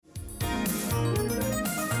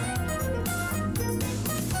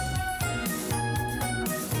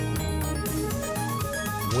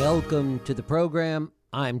Welcome to the program.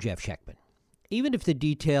 I'm Jeff Schechtman. Even if the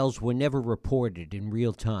details were never reported in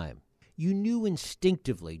real time, you knew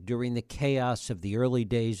instinctively during the chaos of the early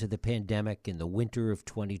days of the pandemic in the winter of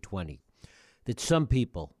 2020 that some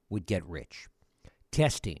people would get rich.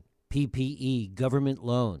 Testing, PPE, government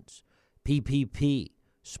loans, PPP,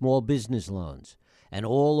 small business loans, and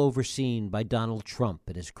all overseen by Donald Trump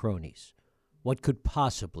and his cronies. What could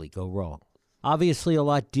possibly go wrong? Obviously, a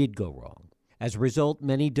lot did go wrong. As a result,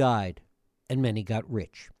 many died and many got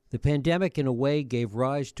rich. The pandemic, in a way, gave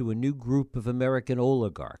rise to a new group of American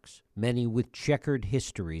oligarchs, many with checkered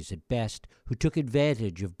histories at best, who took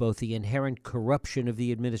advantage of both the inherent corruption of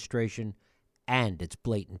the administration and its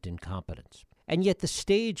blatant incompetence. And yet the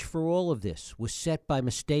stage for all of this was set by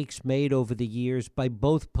mistakes made over the years by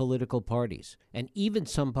both political parties, and even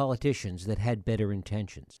some politicians that had better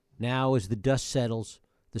intentions. Now, as the dust settles,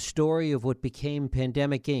 the story of what became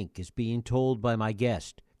Pandemic Inc. is being told by my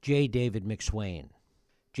guest, J. David McSwain.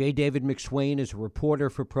 J. David McSwain is a reporter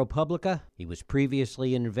for ProPublica. He was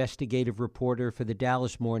previously an investigative reporter for the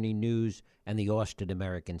Dallas Morning News and the Austin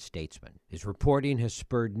American-Statesman. His reporting has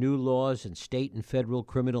spurred new laws and state and federal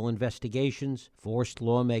criminal investigations, forced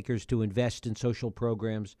lawmakers to invest in social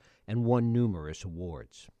programs, and won numerous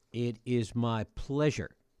awards. It is my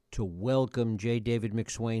pleasure to welcome J. David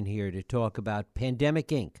McSwain here to talk about Pandemic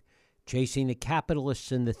Inc., chasing the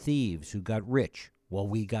capitalists and the thieves who got rich while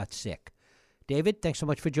we got sick. David, thanks so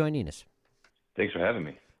much for joining us. Thanks for having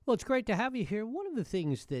me. Well, it's great to have you here. One of the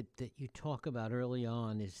things that you talk about early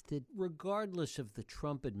on is that regardless of the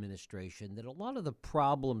Trump administration, that a lot of the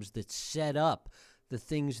problems that set up the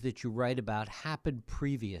things that you write about happened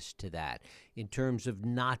previous to that in terms of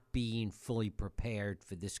not being fully prepared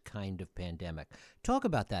for this kind of pandemic. Talk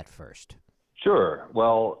about that first. Sure.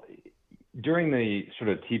 Well, during the sort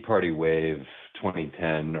of Tea Party wave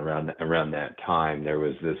 2010, around that time, there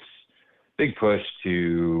was this big push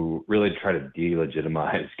to really try to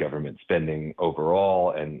delegitimize government spending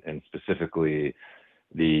overall, and specifically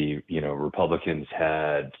the Republicans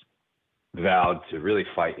had vowed to really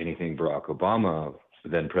fight anything Barack Obama,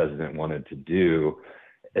 then president, wanted to do,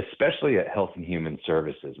 especially at Health and Human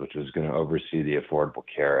Services, which was going to oversee the Affordable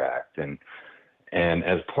Care Act. And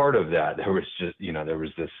as part of that, there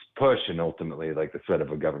was this push, and ultimately like the threat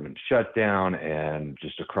of a government shutdown and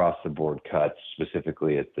just across the board cuts,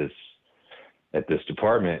 specifically at this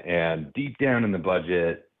department. And deep down in the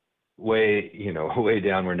budget, way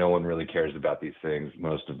down where no one really cares about these things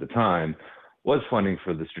most of the time, was funding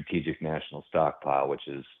for the Strategic National Stockpile, which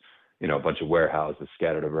is, a bunch of warehouses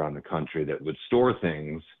scattered around the country that would store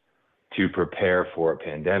things to prepare for a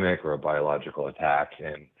pandemic or a biological attack.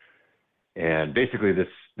 And basically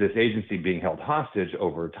this agency being held hostage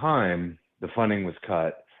over time, the funding was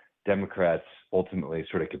cut. Democrats ultimately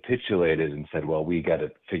sort of capitulated and said, well, we got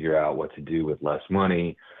to figure out what to do with less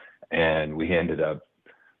money. And we ended up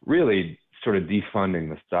really sort of defunding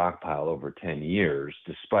the stockpile over 10 years,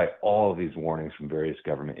 despite all of these warnings from various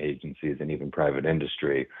government agencies and even private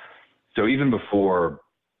industry. So even before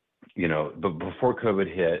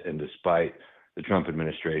COVID hit, and despite the Trump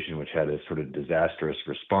administration, which had a sort of disastrous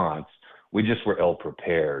response, we just were ill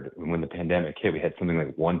prepared. When the pandemic hit, we had something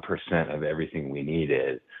like 1% of everything we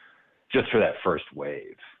needed just for that first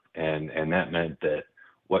wave. And that meant that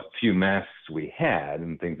what few masks we had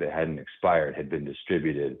and things that hadn't expired had been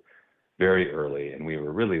distributed very early, and we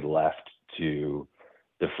were really left to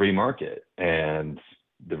the free market. And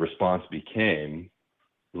the response became,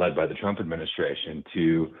 led by the Trump administration,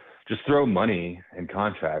 to just throw money and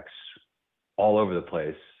contracts all over the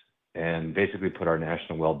place and basically put our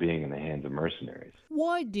national well-being in the hands of mercenaries.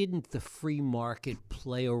 Why didn't the free market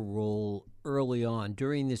play a role early on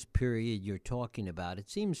during this period you're talking about? It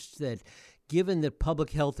seems that given that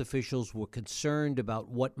public health officials were concerned about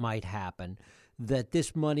what might happen, that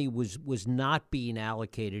this money was not being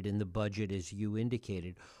allocated in the budget as you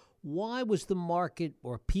indicated. Why was the market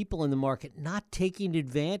or people in the market not taking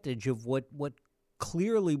advantage of what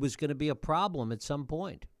clearly was going to be a problem at some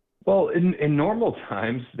point? Well, in normal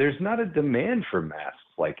times, there's not a demand for masks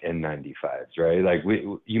like N95s, right? Like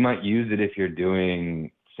you might use it if you're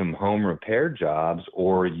doing some home repair jobs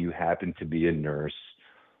or you happen to be a nurse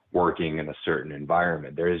working in a certain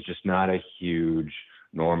environment. There is just not a huge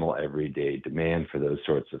normal everyday demand for those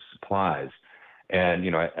sorts of supplies. And,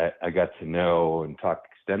 I got to know and talk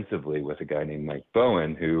extensively with a guy named Mike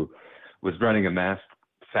Bowen, who was running a mask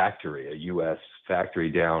factory, a U.S. factory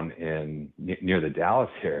down near the Dallas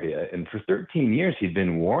area. And for 13 years, he'd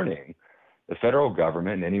been warning the federal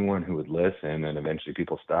government and anyone who would listen, and eventually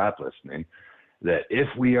people stopped listening, that if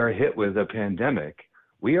we are hit with a pandemic,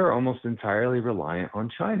 we are almost entirely reliant on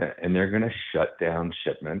China, and they're going to shut down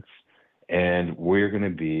shipments, and we're going to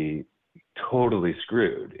be totally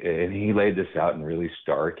screwed. And he laid this out in really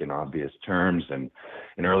stark and obvious terms. And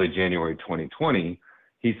in early January 2020,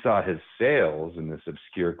 he saw his sales in this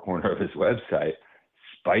obscure corner of his website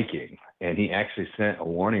spiking. And he actually sent a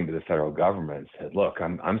warning to the federal government and said, look,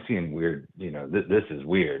 I'm seeing weird, this is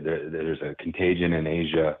weird. There's a contagion in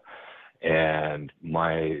Asia, and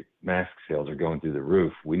my mask sales are going through the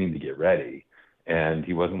roof. We need to get ready. And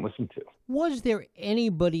he wasn't listened to. Was there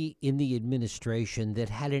anybody in the administration that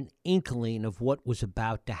had an inkling of what was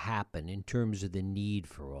about to happen in terms of the need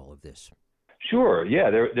for all of this? Sure.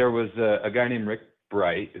 Yeah, there was a guy named Rick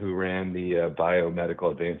Bright who ran the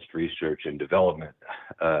Biomedical Advanced Research and Development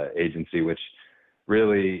Agency, which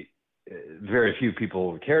really very few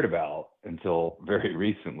people cared about until very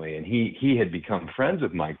recently. And he had become friends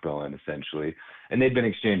with Mike Bowen, essentially, and they'd been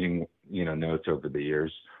exchanging notes over the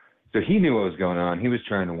years. So he knew what was going on. He was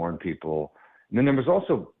trying to warn people. And then there was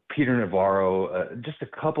also Peter Navarro, just a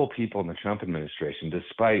couple people in the Trump administration,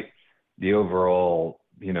 despite the overall,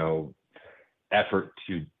 effort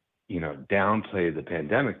to, downplay the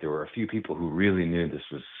pandemic. There were a few people who really knew this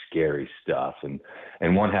was scary stuff. And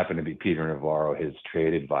one happened to be Peter Navarro, his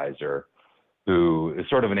trade advisor, who is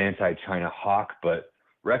sort of an anti-China hawk, but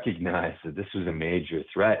recognized that this was a major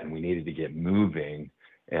threat and we needed to get moving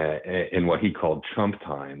in what he called Trump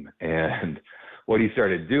time. And what he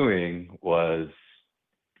started doing was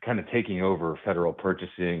kind of taking over federal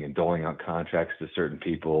purchasing and doling out contracts to certain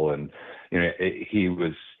people. And, he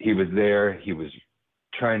was there, he was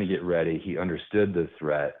trying to get ready. He understood the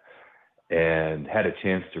threat and had a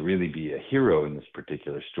chance to really be a hero in this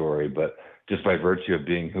particular story. But just by virtue of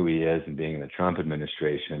being who he is and being in the Trump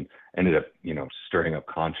administration, ended up, stirring up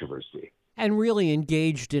controversy. And really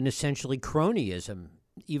engaged in essentially cronyism,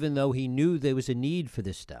 even though he knew there was a need for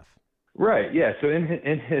this stuff. Right. Yeah. So in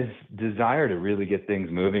his desire to really get things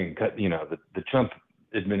moving, cut, the Trump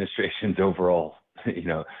administration's overall,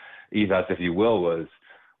 ethos, if you will, was,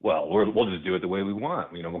 well, we'll just do it the way we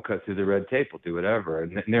want. We'll cut through the red tape. We'll do whatever.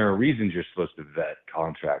 And there are reasons you're supposed to vet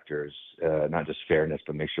contractors, not just fairness,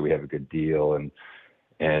 but make sure we have a good deal and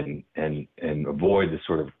avoid the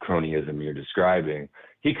sort of cronyism you're describing.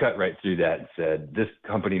 He cut right through that and said, this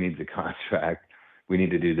company needs a contract. We need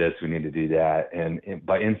to do this, we need to do that. And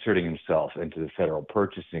by inserting himself into the federal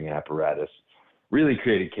purchasing apparatus, really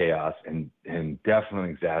created chaos and definitely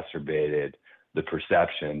exacerbated the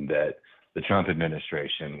perception that the Trump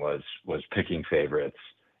administration was picking favorites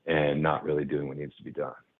and not really doing what needs to be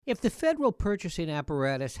done. If the federal purchasing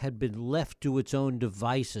apparatus had been left to its own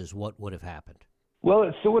devices, what would have happened? Well,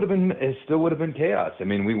 it still would have been chaos. I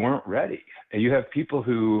mean, we weren't ready. You have people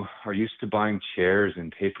who are used to buying chairs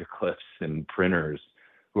and paper clips and printers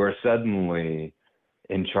who are suddenly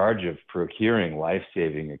in charge of procuring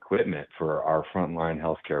life-saving equipment for our frontline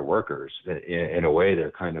healthcare workers. In a way,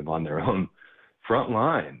 they're kind of on their own front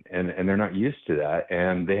line, and they're not used to that,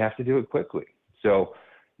 and they have to do it quickly. So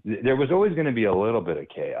there was always going to be a little bit of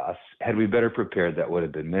chaos. Had we better prepared, that would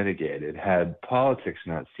have been mitigated. Had politics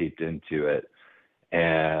not seeped into it,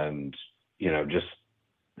 and just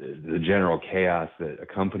the general chaos that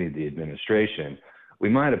accompanied the administration, we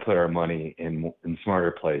might have put our money in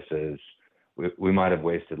smarter places. We might have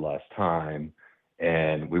wasted less time,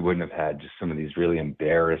 and we wouldn't have had just some of these really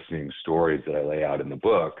embarrassing stories that I lay out in the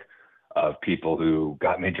book of people who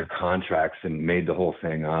got major contracts and made the whole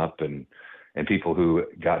thing up, and people who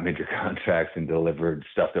got major contracts and delivered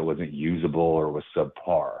stuff that wasn't usable or was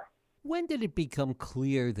subpar. When did it become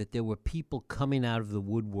clear that there were people coming out of the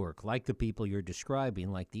woodwork, like the people you're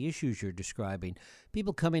describing, like the issues you're describing,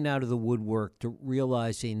 people coming out of the woodwork to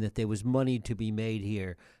realizing that there was money to be made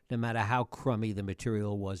here, no matter how crummy the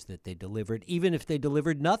material was that they delivered, even if they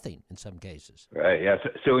delivered nothing in some cases? Right, yeah.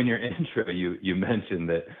 So in your intro, you mentioned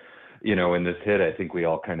that, in this hit, I think we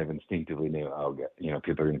all kind of instinctively knew,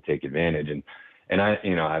 people are going to take advantage. And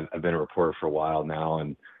I've been a reporter for a while now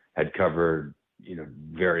and had covered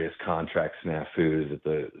various contract snafus at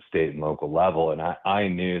the state and local level. And I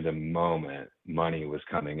knew the moment money was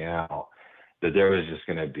coming out that there was just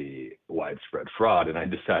going to be widespread fraud. And I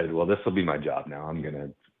decided, well, this will be my job now. I'm going to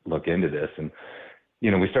look into this. And,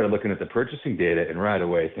 we started looking at the purchasing data, and right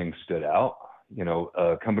away things stood out.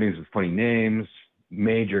 Companies with funny names,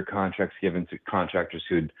 major contracts given to contractors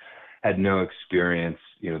who'd had no experience.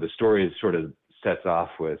 The story sort of sets off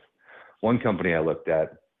with one company I looked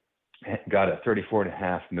at got a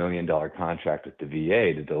 $34.5 million contract with the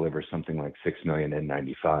VA to deliver something like 6 million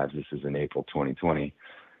N95s. This is in April 2020.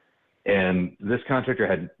 And this contractor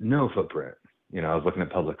had no footprint. I was looking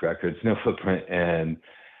at public records, no footprint. And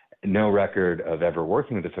no record of ever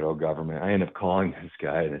working with the federal government. I end up calling this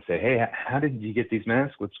guy and I say, hey, how did you get these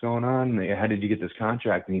masks? What's going on? How did you get this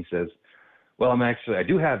contract? And he says, well, I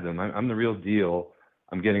do have them. I'm the real deal.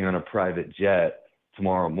 I'm getting on a private jet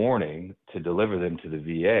tomorrow morning to deliver them to the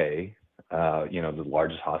VA, the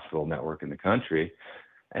largest hospital network in the country.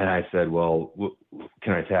 And I said, well,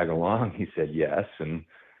 can I tag along? He said, yes. And,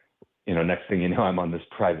 next thing you know, I'm on this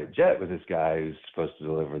private jet with this guy who's supposed to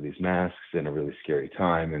deliver these masks in a really scary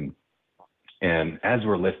time. And as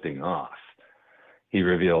we're lifting off, he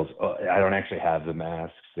reveals, oh, I don't actually have the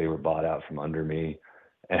masks. They were bought out from under me.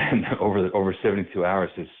 And over 72 hours,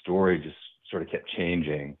 his story just sort of kept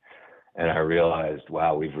changing. And I realized,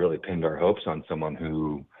 wow, we've really pinned our hopes on someone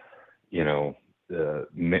who,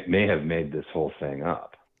 may have made this whole thing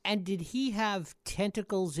up. And did he have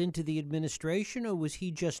tentacles into the administration, or was he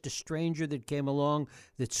just a stranger that came along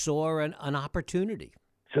that saw an opportunity?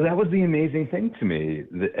 So that was the amazing thing to me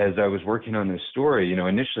as I was working on this story.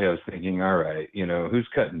 Initially I was thinking, all right, who's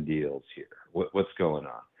cutting deals here? What's going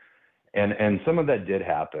on? And some of that did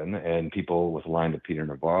happen, and people with aligned to Peter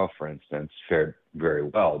Navarro, for instance, fared very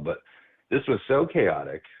well. But this was so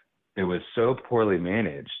chaotic, it was so poorly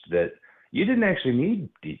managed that you didn't actually need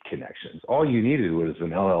deep connections. All you needed was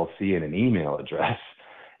an LLC and an email address.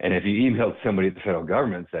 And if you emailed somebody at the federal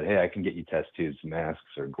government and said, hey, I can get you test tubes, masks,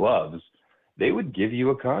 or gloves, they would give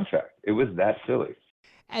you a contract. It was that silly.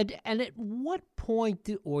 And at what point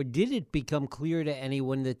did it become clear to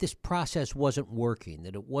anyone that this process wasn't working,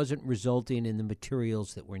 that it wasn't resulting in the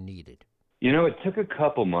materials that were needed? It took a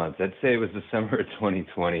couple months. I'd say it was December of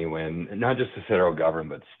 2020 when not just the federal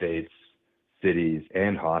government, but states, cities,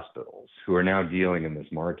 and hospitals who are now dealing in this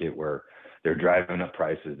market where they're driving up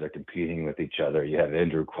prices, they're competing with each other. You have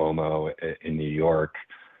Andrew Cuomo in New York,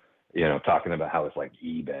 talking about how it's like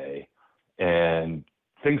eBay. And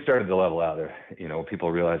things started to level out there.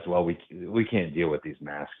 People realized, well, we can't deal with these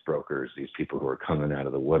mask brokers, these people who are coming out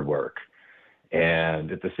of the woodwork.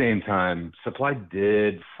 And at the same time, supply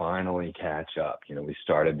did finally catch up. We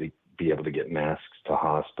started to be able to get masks to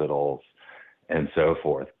hospitals and so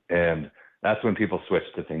forth. And that's when people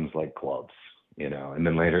switched to things like gloves, and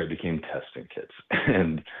then later it became testing kits.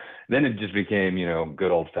 And then it just became,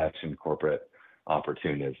 good old fashioned corporate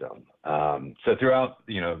opportunism. So throughout,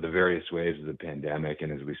 the various waves of the pandemic,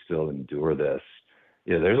 and as we still endure this,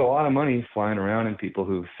 there's a lot of money flying around and people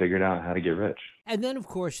who figured out how to get rich. And then, of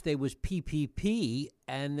course, there was PPP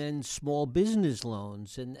and then small business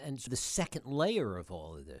loans and the second layer of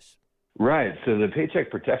all of this. Right. So the Paycheck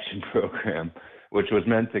Protection Program, which was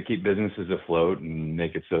meant to keep businesses afloat and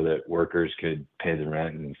make it so that workers could pay the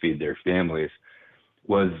rent and feed their families,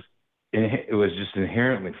 it was just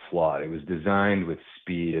inherently flawed. It was designed with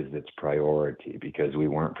speed as its priority because we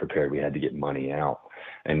weren't prepared. We had to get money out.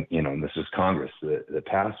 And, this was Congress that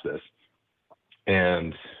passed this.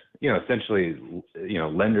 And, essentially,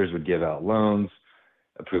 lenders would give out loans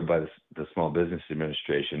approved by the Small Business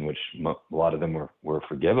Administration, which a lot of them were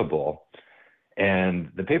forgivable. And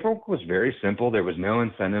the paperwork was very simple. There was no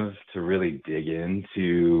incentive to really dig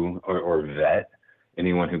into or vet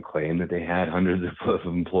anyone who claimed that they had hundreds of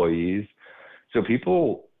employees. So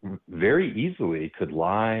people very easily could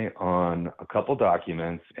lie on a couple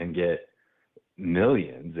documents and get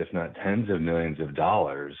millions, if not tens of millions of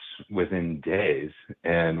dollars within days.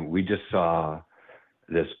 And we just saw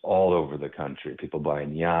this all over the country, people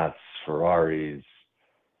buying yachts, Ferraris,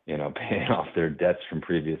 paying off their debts from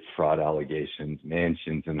previous fraud allegations,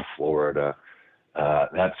 mansions in Florida,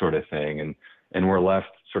 that sort of thing. And we're left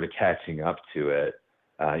sort of catching up to it.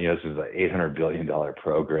 This is an $800 billion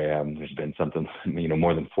program. There's been something,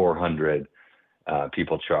 more than 400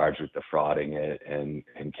 people charged with defrauding it and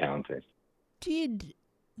counting. Did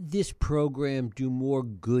this program do more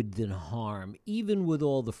good than harm, even with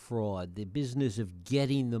all the fraud, the business of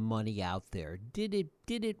getting the money out there? Did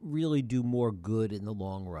it really do more good in the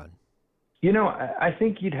long run? I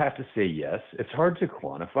think you'd have to say yes. It's hard to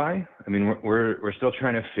quantify. I mean, we're still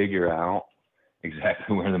trying to figure out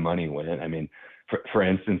exactly where the money went. I mean, for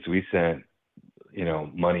instance, we sent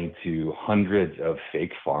money to hundreds of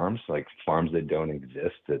fake farms, like farms that don't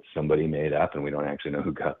exist, that somebody made up, and we don't actually know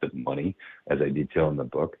who got the money, as I detail in the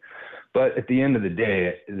book. But at the end of the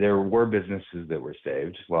day, there were businesses that were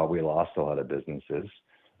saved, while we lost a lot of businesses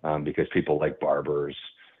because people like barbers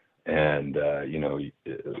and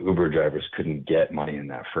Uber drivers couldn't get money in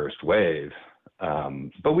that first wave.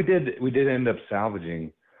 But we did end up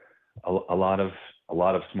salvaging a lot of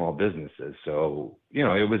small businesses. So,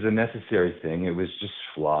 it was a necessary thing. It was just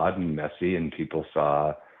flawed and messy, and people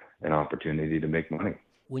saw an opportunity to make money.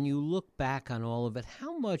 When you look back on all of it,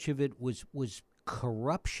 how much of it was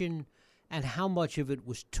corruption and how much of it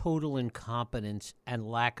was total incompetence and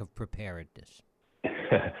lack of preparedness?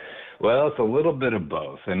 Well, it's a little bit of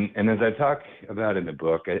both. And as I talk about in the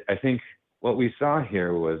book, I think what we saw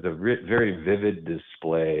here was a very vivid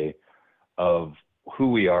display of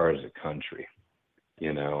who we are as a country.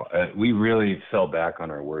 We really fell back on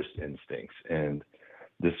our worst instincts, and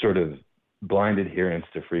this sort of blind adherence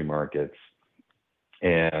to free markets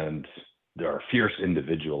and our fierce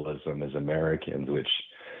individualism as Americans, which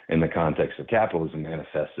in the context of capitalism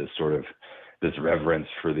manifests as sort of this reverence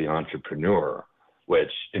for the entrepreneur,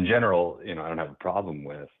 which in general, I don't have a problem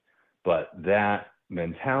with. But that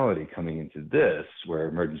mentality coming into this, where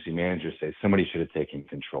emergency managers say somebody should have taken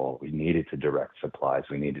control, we needed to direct supplies,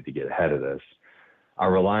 we needed to get ahead of this.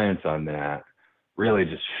 Our reliance on that really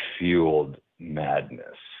just fueled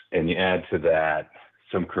madness. And you add to that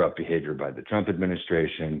some corrupt behavior by the Trump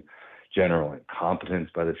administration, general incompetence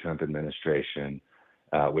by the Trump administration,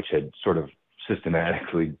 which had sort of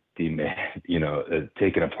systematically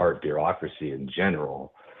taken apart bureaucracy in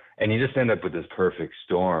general. And you just end up with this perfect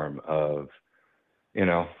storm of,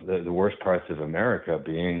 the worst parts of America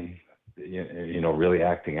being, really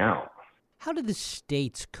acting out. How do the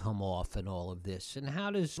states come off in all of this? And how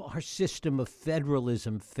does our system of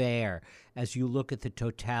federalism fare as you look at the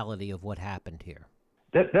totality of what happened here?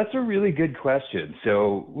 That's a really good question.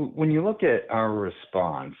 So when you look at our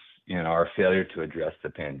response, our failure to address the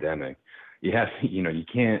pandemic, you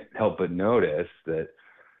can't help but notice that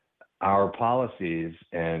our policies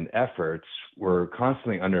and efforts were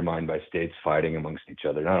constantly undermined by states fighting amongst each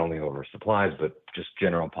other, not only over supplies, but just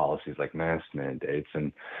general policies like mask mandates.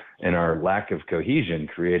 And our lack of cohesion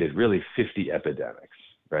created really 50 epidemics,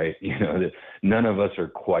 right? That none of us are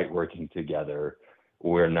quite working together.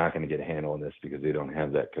 We're not going to get a handle on this because we don't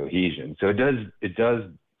have that cohesion. So it does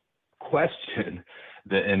question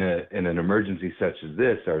that in an emergency such as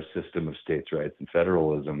this, our system of states' rights and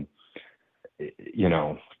federalism,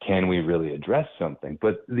 can we really address something?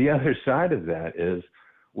 But the other side of that is,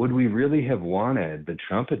 would we really have wanted the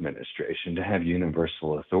Trump administration to have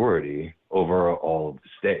universal authority over all of the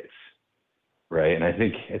states, right? And I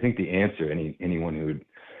think the answer, anyone who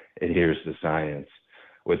adheres to science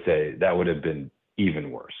would say that would have been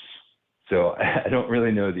even worse. So I don't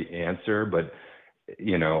really know the answer, but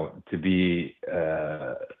to be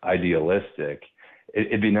idealistic,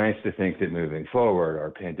 it'd be nice to think that moving forward,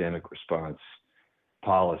 our pandemic response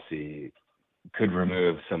policy could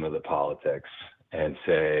remove some of the politics and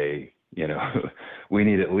say, we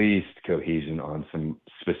need at least cohesion on some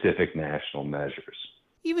specific national measures.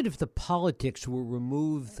 Even if the politics were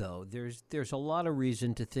removed, though, there's a lot of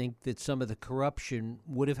reason to think that some of the corruption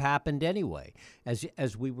would have happened anyway.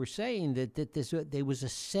 As we were saying, there was a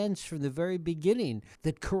sense from the very beginning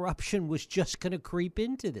that corruption was just going to creep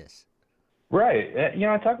into this. Right.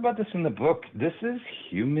 I talk about this in the book. This is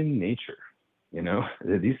human nature.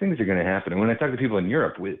 These things are going to happen. And when I talk to people in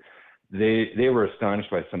Europe, they were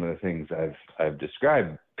astonished by some of the things I've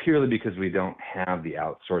described, purely because we don't have the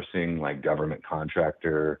outsourcing like government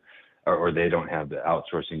contractor, or they don't have the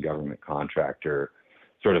outsourcing government contractor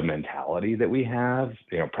sort of mentality that we have,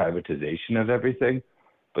 privatization of everything.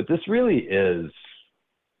 But this really is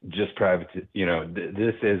just private.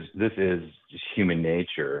 This is just human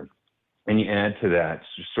nature. And you add to that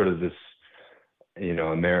sort of this,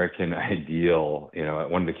 American ideal.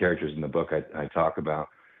 One of the characters in the book I talk about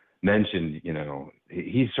mentioned,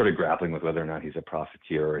 he's sort of grappling with whether or not he's a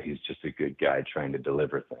profiteer or he's just a good guy trying to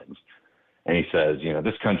deliver things. And he says,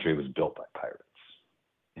 this country was built by pirates,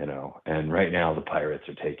 and right now the pirates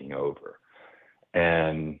are taking over.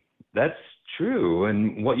 And that's true.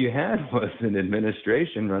 And what you had was an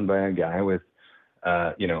administration run by a guy with,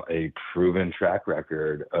 a proven track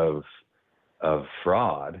record of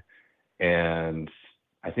fraud. And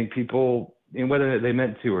I think people, whether they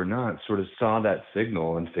meant to or not, sort of saw that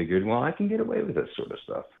signal and figured, well, I can get away with this sort of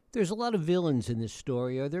stuff. There's a lot of villains in this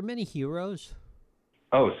story. Are there many heroes?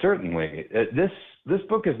 Oh, certainly. This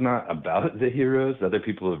book is not about the heroes. Other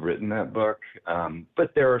people have written that book.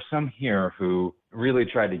 But there are some here who really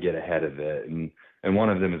tried to get ahead of it. And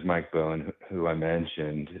one of them is Mike Bowen, who I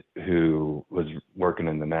mentioned, who was working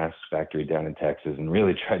in the mask factory down in Texas and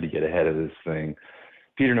really tried to get ahead of this thing.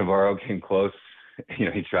 Peter Navarro came close.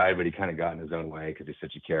 He tried, but he kind of got in his own way because he's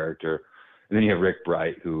such a character. And then you have Rick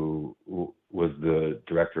Bright, who was the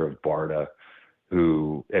director of BARDA,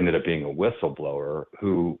 who ended up being a whistleblower,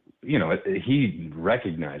 who, he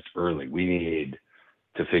recognized early, we need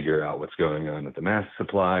to figure out what's going on with the mask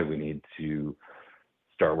supply. We need to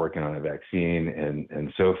start working on a vaccine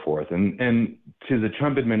and so forth. And to the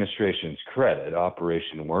Trump administration's credit,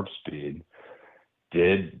 Operation Warp Speed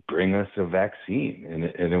did bring us a vaccine,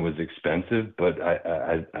 and it was expensive, but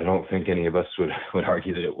I don't think any of us would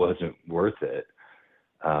argue that it wasn't worth it.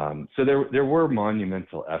 So there were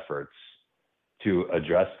monumental efforts to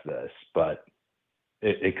address this, but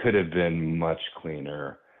it could have been much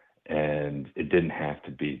cleaner, and it didn't have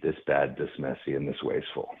to be this bad, this messy, and this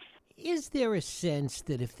wasteful. Is there a sense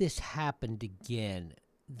that if this happened again,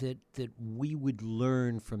 that we would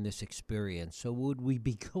learn from this experience? So would we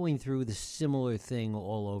be going through the similar thing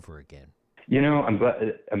all over again? I'm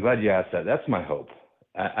glad you asked that. That's my hope.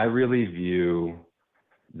 I really view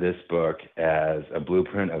this book as a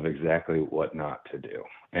blueprint of exactly what not to do.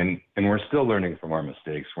 And we're still learning from our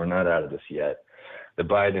mistakes. We're not out of this yet. The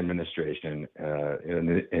Biden administration,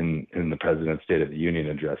 in the President's State of the Union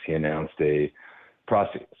address, he announced a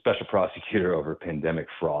special prosecutor over pandemic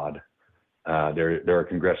fraud. There are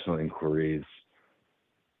congressional inquiries.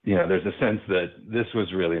 There's a sense that this was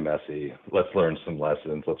really messy. Let's learn some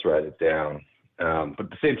lessons. Let's write it down. But at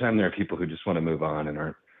the same time, there are people who just want to move on and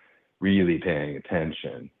aren't really paying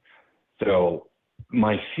attention. So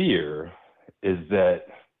my fear is that,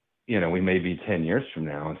 we may be 10 years from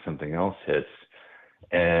now and something else hits.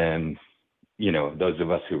 And, those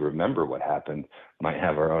of us who remember what happened might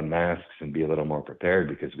have our own masks and be a little more prepared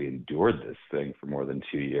because we endured this thing for more than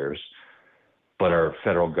 2 years. But our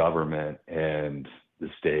federal government and the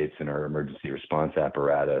states and our emergency response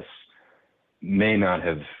apparatus may not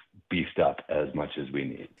have beefed up as much as we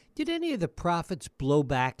need. Did any of the profits blow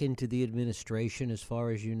back into the administration as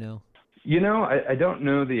far as you know? I don't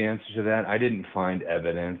know the answer to that. I didn't find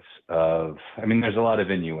evidence of, there's a lot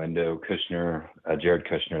of innuendo. Jared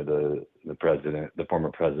Kushner, the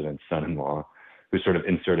former president's son-in-law, who sort of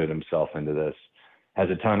inserted himself into this, has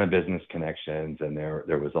a ton of business connections, and there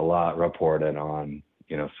was a lot reported on,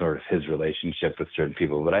 sort of his relationship with certain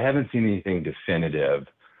people. But I haven't seen anything definitive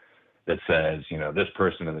that says, this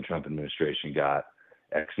person in the Trump administration got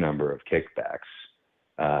X number of kickbacks.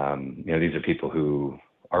 These are people who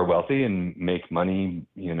are wealthy and make money,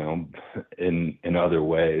 in other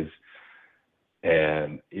ways.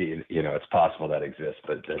 And, it's possible that exists,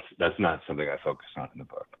 but that's not something I focus on in the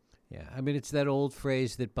book. Yeah, it's that old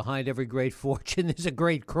phrase that behind every great fortune there's a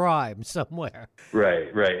great crime somewhere. Right.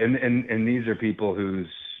 And these are people whose,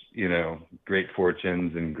 great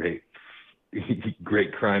fortunes and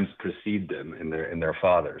great crimes precede them in their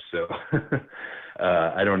fathers. So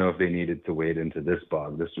I don't know if they needed to wade into this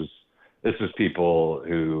bog. This was people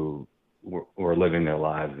who were living their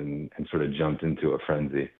lives and sort of jumped into a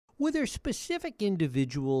frenzy. Were there specific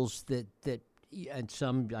individuals that and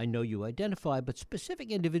some I know you identify, but specific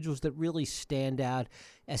individuals that really stand out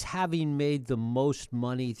as having made the most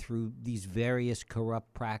money through these various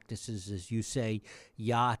corrupt practices, as you say,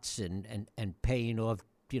 yachts and paying off,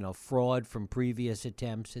 fraud from previous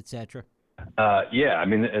attempts, et cetera? Yeah,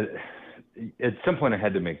 at some point I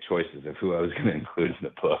had to make choices of who I was going to include in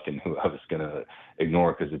the book and who I was going to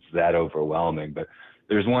ignore because it's that overwhelming. But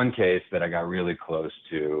there's one case that I got really close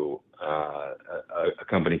to, a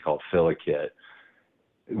company called Filikit,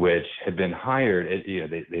 which had been hired.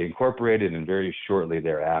 They incorporated and very shortly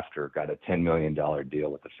thereafter got a $10 million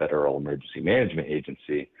deal with the Federal Emergency Management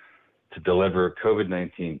Agency to deliver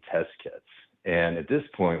COVID-19 test kits. And at this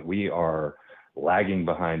point, we are lagging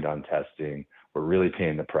behind on testing. We're really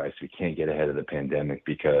paying the price. We can't get ahead of the pandemic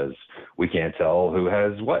because we can't tell who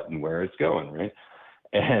has what and where it's going, right?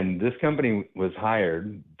 And this company was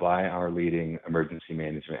hired by our leading emergency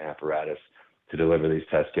management apparatus to deliver these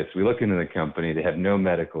test kits. We look into the company. They have no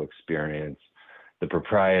medical experience. The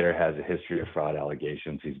proprietor has a history of fraud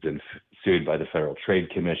allegations. He's been sued by the Federal Trade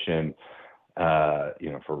Commission,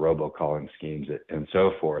 for robocalling schemes and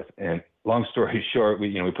so forth. And long story short,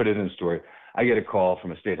 we put it in the story. I get a call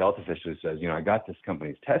from a state health official who says, I got this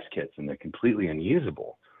company's test kits and they're completely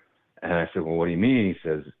unusable. And I said, well, what do you mean? He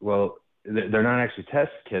says, well, they're not actually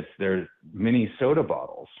test kits. They're mini soda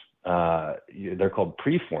bottles. They're called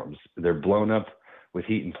preforms. They're blown up with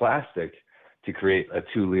heat and plastic to create a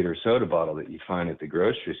 2-liter soda bottle that you find at the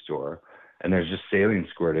grocery store. And there's just saline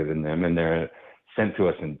squirted in them, and they're sent to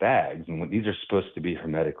us in bags. And these are supposed to be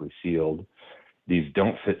hermetically sealed. These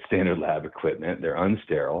don't fit standard lab equipment. They're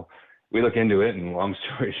unsterile. We look into it, and long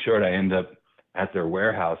story short, I end up at their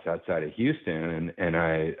warehouse outside of Houston, and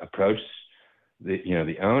I approach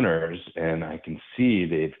the owners, and I can see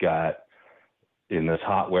they've got in this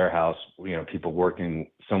hot warehouse, people working,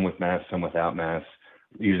 some with masks, some without masks,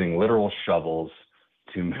 using literal shovels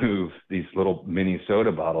to move these little mini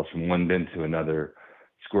soda bottles from one bin to another,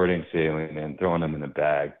 squirting saline and throwing them in a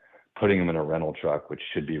bag, putting them in a rental truck, which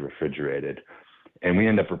should be refrigerated. And we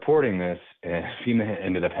end up reporting this, and FEMA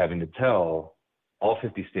ended up having to tell all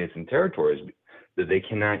 50 states and territories that they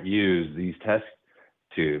cannot use these test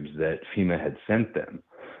tubes that FEMA had sent them.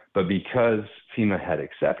 But because FEMA had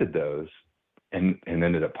accepted those and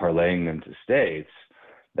ended up parlaying them to states,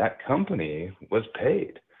 that company was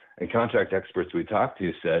paid. And contract experts we talked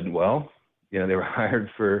to said, well, they were hired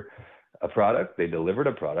for a product, they delivered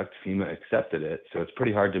a product, FEMA accepted it, so it's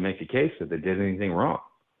pretty hard to make a case that they did anything wrong.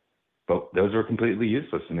 But those were completely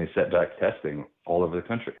useless, and they set back testing all over the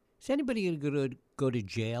country. Is anybody going to go to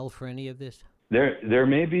jail for any of this? There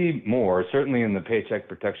may be more, certainly in the Paycheck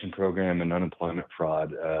Protection Program and unemployment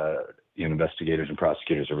fraud. Investigators and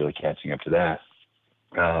prosecutors are really catching up to that.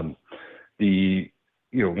 One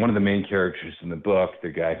of the main characters in the book, the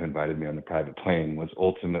guy who invited me on the private plane, was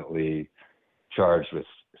ultimately charged with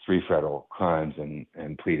 3 federal crimes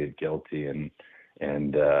and pleaded guilty and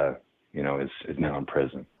is now in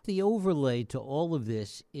prison. The overlay to all of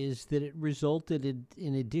this is that it resulted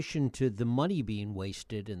in addition to the money being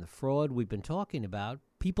wasted and the fraud we've been talking about,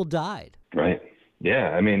 people died. Right. Yeah.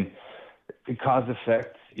 I mean, the cause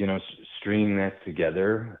effect, stringing that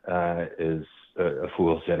together is a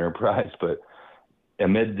fool's enterprise. But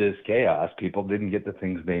amid this chaos, people didn't get the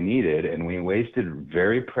things they needed, and we wasted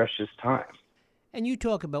very precious time. And you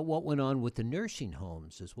talk about what went on with the nursing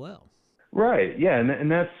homes as well. Right. Yeah.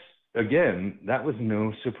 And that's, again, that was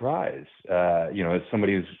no surprise. As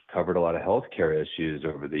somebody who's covered a lot of healthcare issues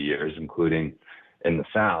over the years, including in the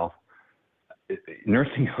South,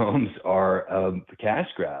 nursing homes are a cash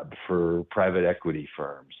grab for private equity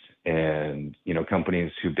firms and,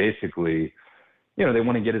 companies who basically, they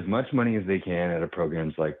want to get as much money as they can out of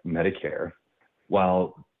programs like Medicare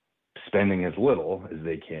while spending as little as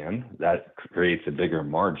they can. That creates a bigger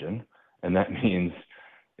margin. And that means,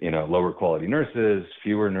 lower quality nurses,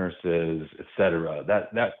 fewer nurses, et cetera.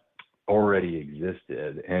 That already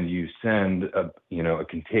existed. And you send a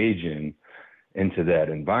contagion into that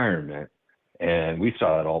environment. And we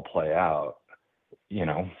saw it all play out.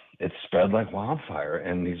 It spread like wildfire.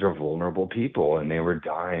 And these are vulnerable people, and they were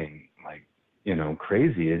dying like,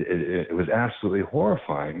 crazy. It was absolutely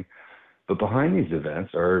horrifying. But behind these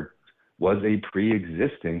events was a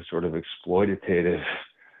pre-existing sort of exploitative,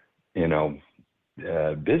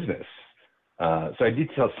 business. So I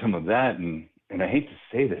detailed some of that, and I hate to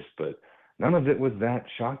say this, but none of it was that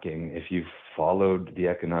shocking if you followed the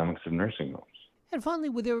economics of nursing homes. And finally,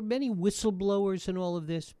 were there many whistleblowers in all of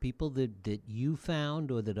this, people that you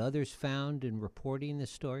found or that others found in reporting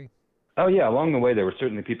this story? Oh, yeah. Along the way, there were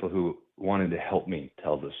certainly people who wanted to help me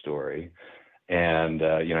tell the story. And,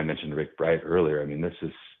 I mentioned Rick Bright earlier. I mean, this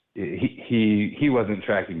is, he wasn't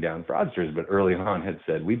tracking down fraudsters, but early on had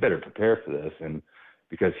said, we better prepare for this. And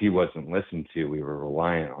because he wasn't listened to, we were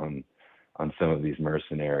reliant on some of these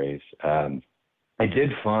mercenaries. I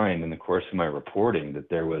did find in the course of my reporting that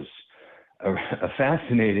there was a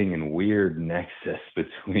fascinating and weird nexus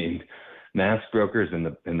between mask brokers and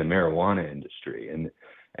the marijuana industry.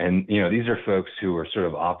 And these are folks who are sort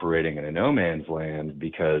of operating in a no man's land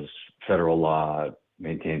because federal law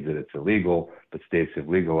maintains that it's illegal, but states have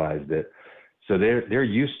legalized it. So they're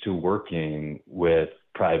used to working with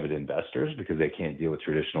private investors because they can't deal with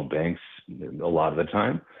traditional banks a lot of the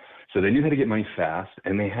time. So they knew how to get money fast,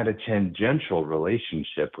 and they had a tangential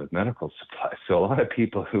relationship with medical supplies. So a lot of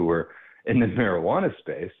people who were in the marijuana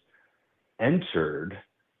space entered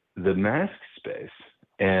the mask space,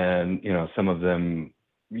 and some of them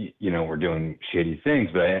were doing shady things.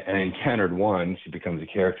 But I encountered one. She becomes a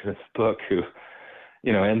character in the book who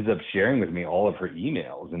ends up sharing with me all of her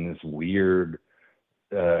emails in this weird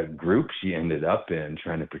group she ended up in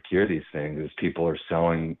trying to procure these things as people are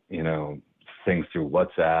selling things through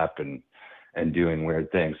WhatsApp and doing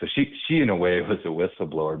weird things. So she in a way was a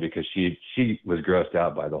whistleblower because she was grossed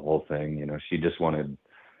out by the whole thing. She just wanted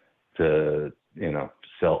to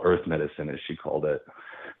sell earth medicine, as she called it.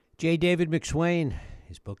 J. David McSwain.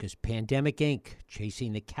 His book is Pandemic Inc.,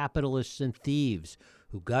 Chasing the Capitalists and Thieves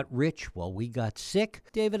Who Got Rich While We Got Sick.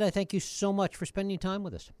 David, I thank you so much for spending time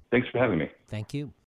with us. Thanks for having me. Thank you.